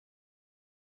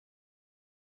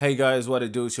Hey guys, what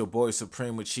it do? It's your boy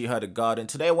Supreme with Uchiha the God, and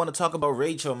today I want to talk about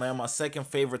Rachel, man, my second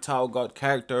favorite Tower God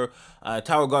character.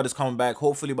 Tower God is coming back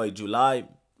hopefully by July,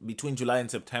 between July and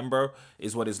September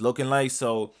is what it's looking like.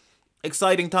 So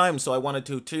exciting times. So I wanted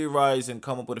to theorize and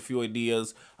come up with a few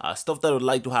ideas, stuff that I would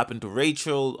like to happen to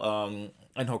Rachel,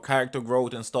 and her character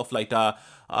growth and stuff like that.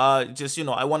 Just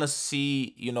I want to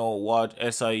see what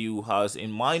SIU has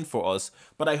in mind for us,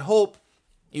 but I hope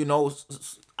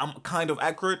I'm kind of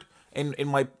accurate in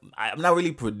my. I'm not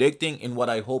really predicting in what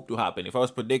I hope to happen. If I was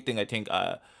predicting, I think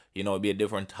it'd be a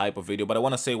different type of video, but I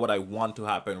want to say what I want to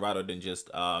happen rather than just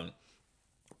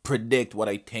predict what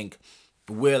I think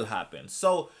will happen.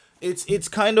 So it's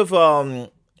kind of an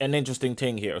interesting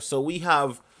thing here. So we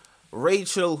have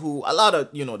Rachel, who a lot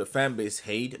of the fan base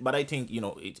hate, but I think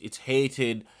it's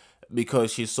hated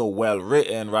because she's so well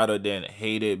written rather than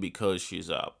hated because she's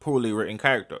a poorly written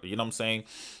character. You know what I'm saying?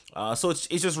 So it's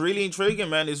just really intriguing,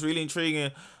 man. It's really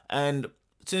intriguing, and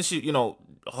since she,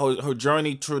 her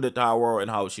journey through the tower and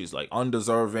how she's like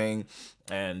undeserving,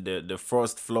 and the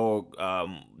first floor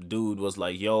dude was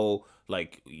like, yo,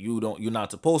 like you're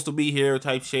not supposed to be here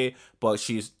type shit, but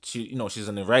she's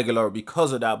an irregular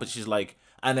because of that, but she's like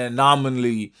an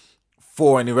anomaly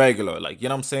for an irregular, like, you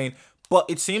know what I'm saying? But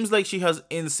it seems like she has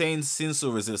insane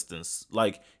sensu resistance,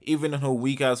 like even in her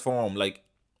weak ass form. Like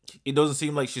it doesn't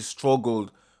seem like she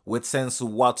struggled with sensu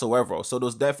whatsoever. So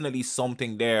there's definitely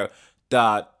something there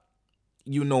that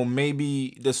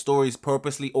maybe the story is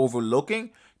purposely overlooking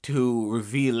to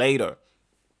reveal later.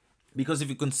 Because if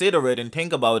you consider it and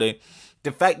think about it,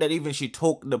 the fact that even she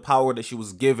took the power that she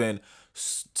was given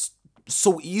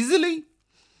so easily,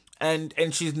 and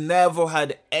she's never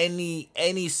had any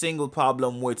single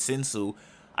problem with sensu,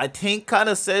 I think kind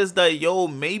of says that, yo,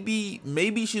 maybe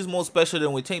she's more special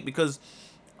than we think, because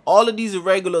all of these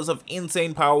irregulars have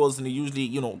insane powers and they usually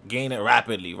gain it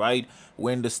rapidly, right?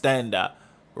 We understand that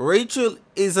Rachel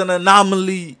is an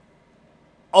anomaly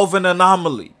of an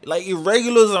anomaly. Like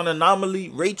irregulars are an anomaly,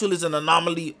 Rachel is an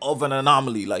anomaly of an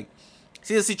anomaly. Like,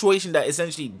 see, a situation that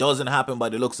essentially doesn't happen by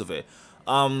the looks of it.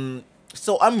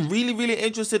 So I'm really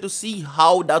interested to see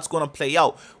how that's gonna play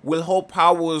out. Will her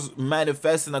powers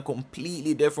manifest in a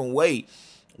completely different way?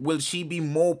 Will she be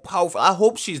more powerful? I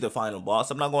hope she's the final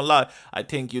boss. I'm not gonna lie. I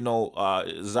think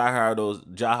Zahard or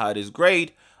Jahad is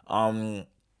great.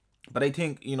 But I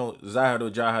think Zahad or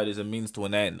Jahad is a means to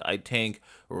an end. I think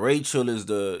Rachel is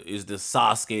the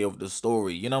Sasuke of the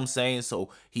story. You know what I'm saying? So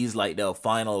he's like the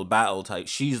final battle type.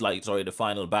 She's like, sorry, the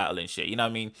final battle and shit. You know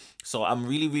what I mean? So I'm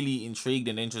really intrigued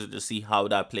and interested to see how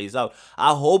that plays out.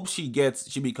 I hope she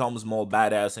becomes more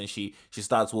badass and she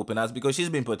starts whooping ass, because she's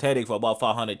been pathetic for about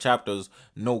 500 chapters.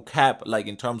 No cap, like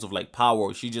in terms of like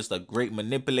power. She's just a great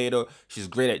manipulator. She's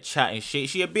great at chatting shit.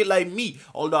 She a bit like me,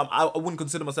 although I wouldn't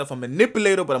consider myself a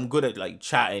manipulator, but I'm good at like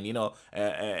chatting,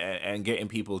 and getting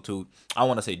people to, I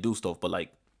want to say do stuff, but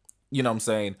like, you know what I'm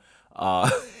saying? Oh,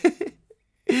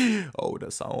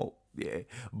 that sound, yeah.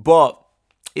 But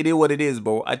it is what it is,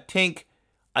 bro. I think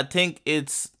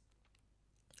it's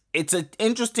an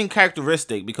interesting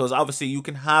characteristic, because obviously you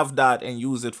can have that and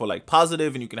use it for like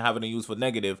positive, and you can have it and use for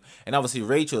negative. And obviously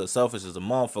Rachel herself is just a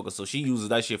motherfucker, so she uses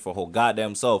that shit for her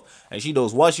goddamn self, and she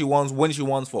does what she wants when she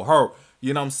wants for her.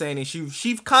 You know what I'm saying? And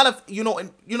she kind of,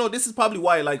 this is probably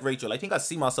why I like Rachel. I think I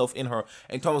see myself in her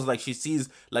in terms of like, she sees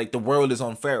like the world is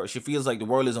unfair. She feels like the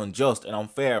world is unjust and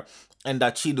unfair, and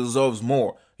that she deserves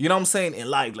more. You know what I'm saying? In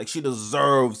life, like she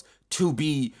deserves to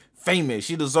be famous.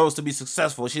 She deserves to be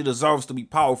successful. She deserves to be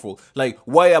powerful. Like,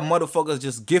 why are motherfuckers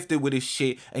just gifted with this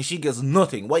shit and she gets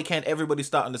nothing? Why can't everybody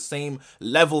start on the same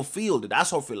level field? That's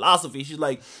her philosophy. She's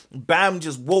like, bam,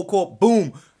 just woke up,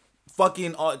 boom,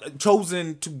 fucking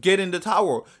chosen to get in the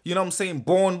tower. You know what I'm saying?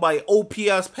 Born by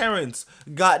OP-ass parents.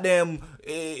 Goddamn,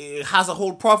 has a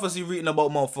whole prophecy written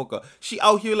about motherfucker. She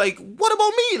out here like, what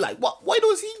about me? Like, why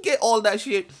does he get all that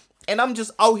shit? And I'm just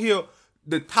out here.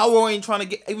 The tower ain't trying to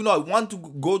get, even though I want to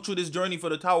go through this journey for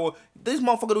the tower, this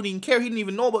motherfucker don't even care. He didn't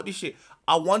even know about this shit.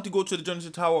 I want to go through the journey to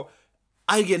the tower.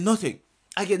 I get nothing.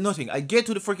 I get nothing. I get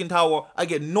to the freaking tower. I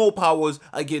get no powers.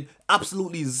 I get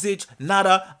absolutely zitch,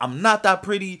 nada. I'm not that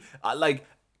pretty. Like,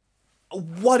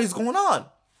 what is going on?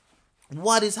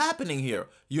 What is happening here?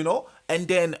 And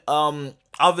then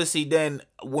obviously then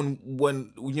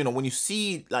when you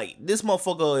see like this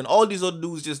motherfucker and all these other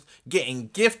dudes just getting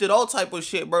gifted all type of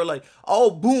shit, bro, like, oh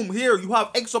boom, here you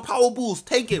have extra power boost,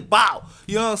 take it, bow.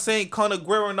 You know what I'm saying? Conor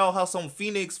Guerrero now has some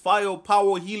Phoenix fire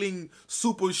power healing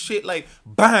super shit, like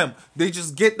bam, they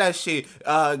just get that shit.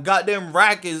 Goddamn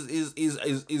Rack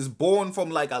is born from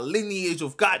like a lineage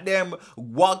of goddamn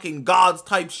walking gods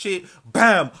type shit,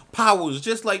 bam, powers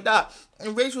just like that.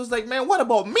 And Rachel's like, man, what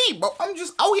about me, bro? I'm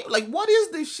just out here. Like, what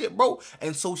is this shit, bro?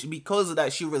 And so because of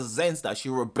that, she resents that. She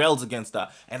rebels against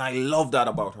that. And I love that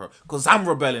about her. Because I'm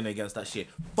rebelling against that shit.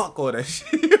 Fuck all that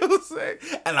shit. You know what I'm saying?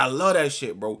 And I love that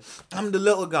shit, bro. I'm the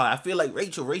little guy. I feel like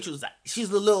Rachel's that. She's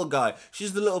the little guy.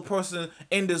 She's the little person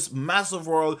in this massive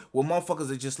world where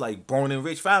motherfuckers are just like born in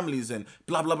rich families and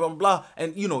blah, blah, blah, blah.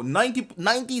 And, you know,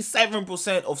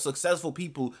 97% of successful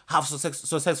people have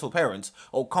successful parents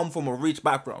or come from a rich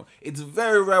background. It's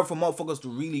very rare for motherfuckers to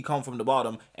really come from the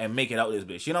bottom and make it out this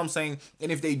bitch. You know what I'm saying?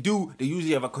 And if they do, they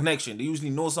usually have a connection. They usually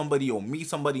know somebody or meet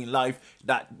somebody in life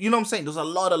that, you know what I'm saying? There's a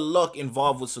lot of luck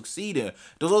involved with succeeding.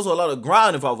 There's also a lot of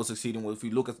grind involved with succeeding. If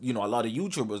you look at, you know, a lot of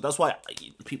YouTubers. That's why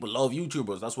people love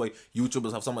YouTubers. That's why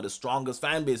YouTubers have some of the strongest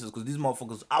fan bases, because these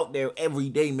motherfuckers out there every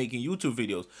day making YouTube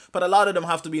videos. But a lot of them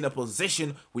have to be in a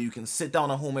position where you can sit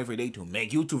down at home every day to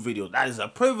make YouTube videos. That is a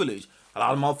privilege. A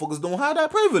lot of motherfuckers don't have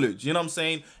that privilege, you know what I'm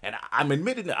saying? And I'm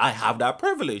admitting that I have that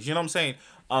privilege, you know what I'm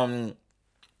saying?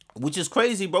 Which is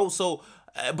crazy, bro. So,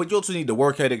 but you also need the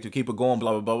work ethic to keep it going,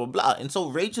 blah, blah, blah, blah, blah. And so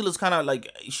Rachel is kind of like,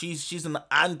 she's an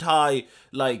anti,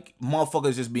 like,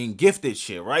 motherfuckers just being gifted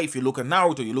shit, right? If you look at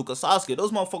Naruto, you look at Sasuke,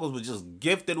 those motherfuckers were just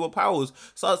gifted with powers.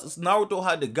 So Naruto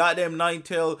had the goddamn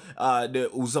Nine-Tail, the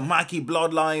Uzumaki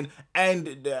bloodline, and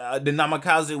the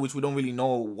Namikaze, which we don't really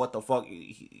know what the fuck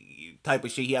type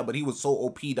of shit he had, but he was so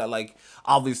OP that, like,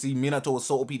 obviously Minato was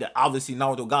so OP that obviously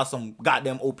Naruto got some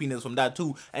goddamn OPness from that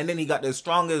too. And then he got the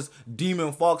strongest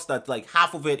demon fox that's like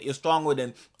half of it is stronger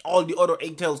than all the other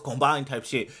 8 tails combined type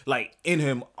shit, like, in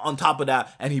him on top of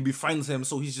that. And he befriends him,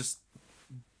 so he's just,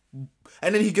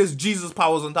 and then he gets Jesus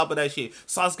powers on top of that shit.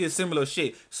 Sasuke similar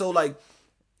shit. So, like,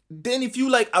 then if you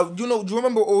like, you know, do you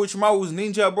remember Orochimaru's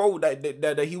ninja, bro,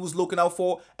 that he was looking out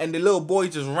for, and the little boy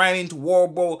just ran into war,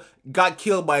 bro, got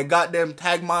killed by a goddamn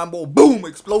tag mine, bro, boom,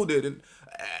 exploded, and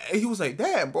he was like,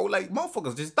 damn, bro, like,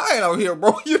 motherfuckers just dying out here,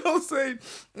 bro, you know what I'm saying?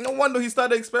 No wonder he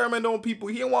started experimenting on people.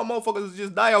 He didn't want motherfuckers to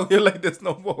just die out here like this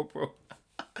no more, bro.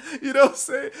 You know what I'm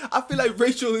saying? I feel like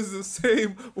Rachel is the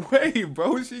same way,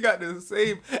 bro. She got the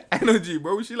same energy,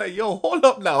 bro. She like, yo, hold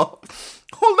up now.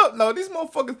 Hold up now. These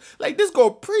motherfuckers, like, this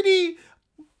girl pretty,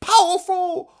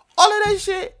 powerful, all of that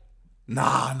shit.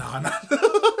 Nah.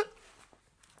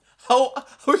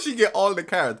 How she get all the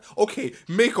carrots? Okay,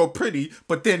 make her pretty,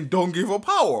 but then don't give her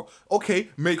power. Okay,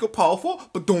 make her powerful,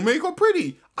 but don't make her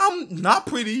pretty. I'm not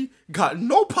pretty, got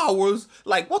no powers.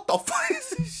 Like, what the fuck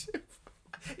is this shit?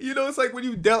 You know, it's like when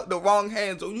you dealt the wrong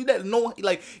hands, or you that know,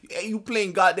 like, you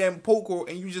playing goddamn poker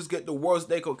and you just get the worst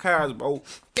deck of cards, bro.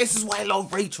 This is why I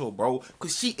love Rachel, bro,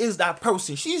 because she is that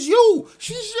person. She's you.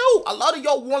 She's you. A lot of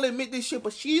y'all won't admit this shit,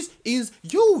 but is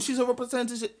you. She's a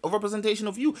representation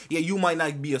of you. Yeah, you might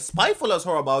not be as spiteful as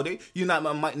her about it. You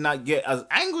might not get as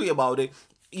angry about it.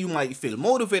 You might feel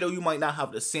motivated, or you might not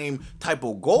have the same type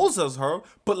of goals as her,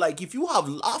 but like, if you have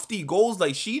lofty goals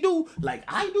like she do, like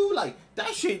I do, like,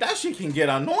 that shit can get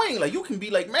annoying. Like, you can be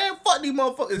like, man, fuck these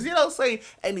motherfuckers, you know what I'm saying?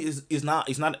 And it's not,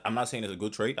 I'm not saying it's a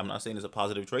good trait, I'm not saying it's a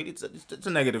positive trait, it's a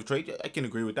negative trait, I can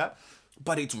agree with that,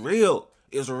 but it's real.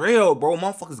 It's real, bro.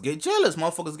 Motherfuckers get jealous.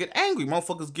 Motherfuckers get angry.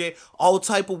 Motherfuckers get all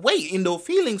type of weight in their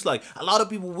feelings. Like, a lot of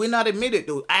people will not admit it.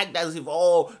 They'll act as if,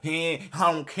 oh, hey, I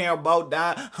don't care about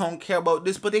that. I don't care about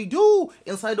this. But they do.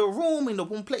 Inside the room, in the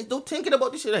one place, they're thinking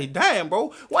about this shit. Like, damn,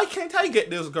 bro. Why can't I get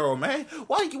this girl, man?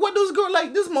 What does girl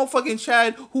like this motherfucking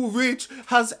Chad who rich,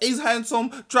 is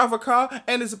handsome, drive a car,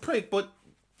 and is a prick, but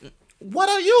what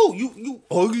are you? You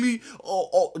ugly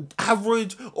or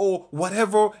average or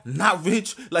whatever, not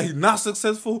rich, like, not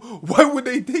successful. Why would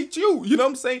they date you? You know what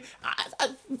I'm saying?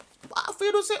 I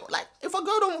feel the same. Like, if a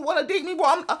girl don't want to date me,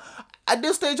 bro, at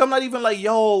this stage, I'm not even like,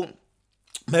 yo,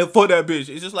 man, fuck that bitch.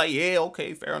 It's just like, yeah,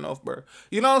 okay, fair enough, bro.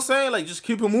 You know what I'm saying? Like, just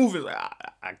keep it moving. Like,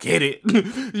 I get it.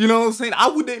 You know what I'm saying? I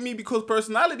would date me because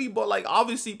personality, but, like,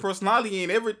 obviously personality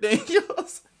ain't everything. You know what I'm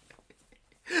saying?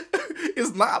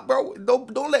 It's not, bro.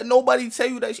 Don't let nobody tell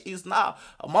you that it's not.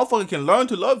 A motherfucker can learn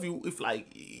to love you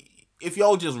if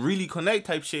y'all just really connect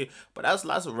type shit. But that's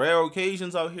lots of rare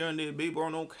occasions out here, and there, baby, bro,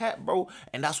 no cat, bro.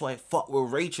 And that's why I fuck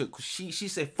with Rachel, cause she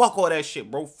said, fuck all that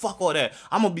shit, bro. Fuck all that.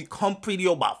 I'm gonna become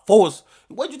prettier by force.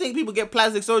 What do you think people get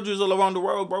plastic surgeries all around the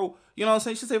world, bro? You know what I'm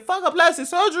saying? She said, fuck a plastic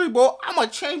surgery, bro. I'm gonna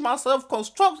change myself,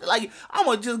 construct, like, I'm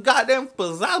gonna just goddamn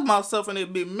possess myself and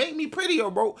it make me prettier,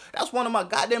 bro. That's one of my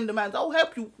goddamn demands. I'll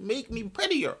help you make me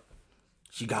prettier.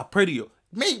 She got prettier.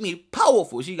 Make me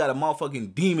powerful. She got a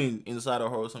motherfucking demon inside of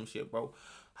her or some shit, bro.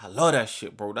 I love that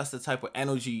shit, bro. That's the type of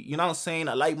energy. You know what I'm saying?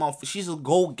 I like she's a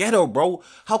go-getter, bro.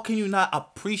 How can you not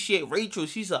appreciate Rachel?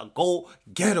 She's a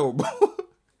go-getter, bro.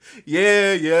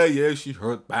 Yeah, she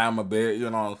hurt Bam a bit, you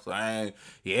know what I'm saying?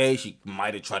 Yeah, she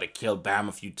might have tried to kill Bam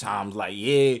a few times. Like,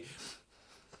 yeah,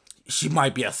 she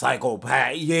might be a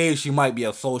psychopath. Yeah, she might be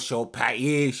a sociopath.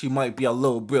 Yeah, she might be a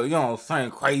little bit, you know what I'm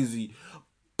saying, crazy.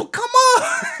 But come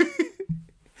on!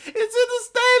 It's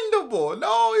understandable.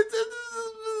 No, it's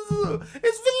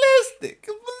realistic. It's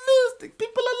realistic.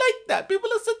 People are like that. People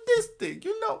are sadistic,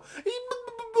 you know.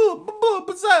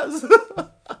 Besides.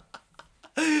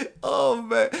 Oh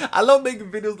man, I love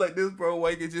making videos like this, bro,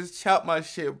 where I can just chop my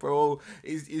shit, bro.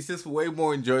 It's just way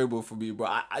more enjoyable for me, bro.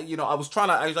 I was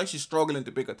actually struggling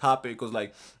to pick a topic because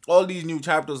like all these new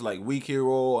chapters like Weak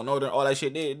Hero and all that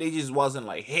shit, they just wasn't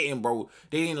like hitting, bro.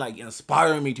 They didn't like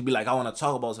inspire me to be like, I want to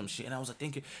talk about some shit. And I was like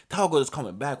thinking, Tower God is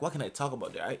coming back. What can I talk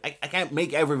about there? I can't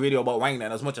make every video about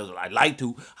Wangnan as much as I'd like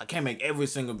to. I can't make every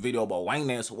single video about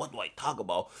Wangnan. So what do I talk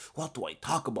about? What do I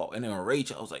talk about? And then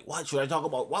Rachel, I was like, what should I talk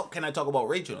about? What can I talk about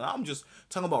Rachel? And I'm just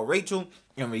talking about Rachel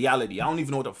in reality. I don't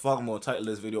even know what the fuck I'm gonna title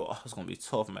this video. Oh, it's gonna be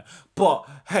tough, man. But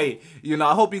hey, you know,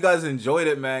 I hope you guys enjoyed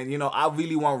it, man. You know, I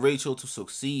really want Rachel to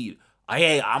succeed.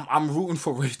 I'm rooting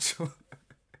for Rachel.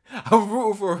 I'm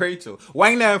rooting for Rachel.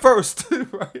 Wangnan first,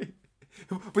 right?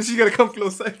 But she gotta come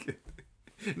close second.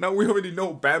 Now we already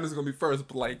know Bam is gonna be first,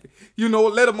 but like, you know,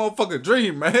 let a motherfucker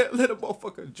dream, man. Let a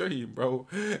motherfucker dream, bro.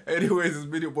 Anyways, this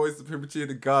video, boys, the premature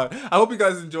to God. I hope you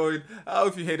guys enjoyed.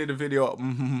 If you hated the video, I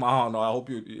don't know. I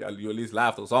hope you at least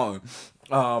laughed or something.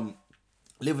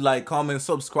 Leave a like, comment,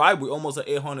 subscribe. We're almost at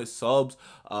 800 subs.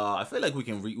 I feel like we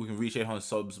can reach 800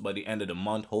 subs by the end of the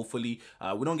month, hopefully.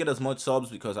 We don't get as much subs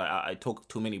because I took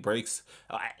too many breaks.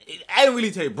 I didn't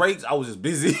really take breaks. I was just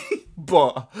busy.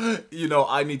 But, you know,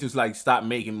 I need to like start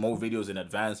making more videos in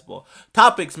advance. But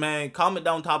topics, man, comment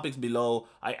down topics below.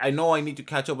 I know I need to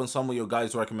catch up on some of your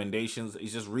guys' recommendations.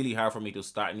 It's just really hard for me to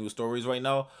start new stories right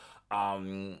now.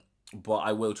 But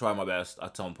I will try my best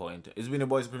at some point. It's been your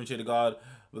boys, Premature to God.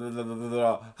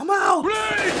 I'm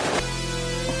out!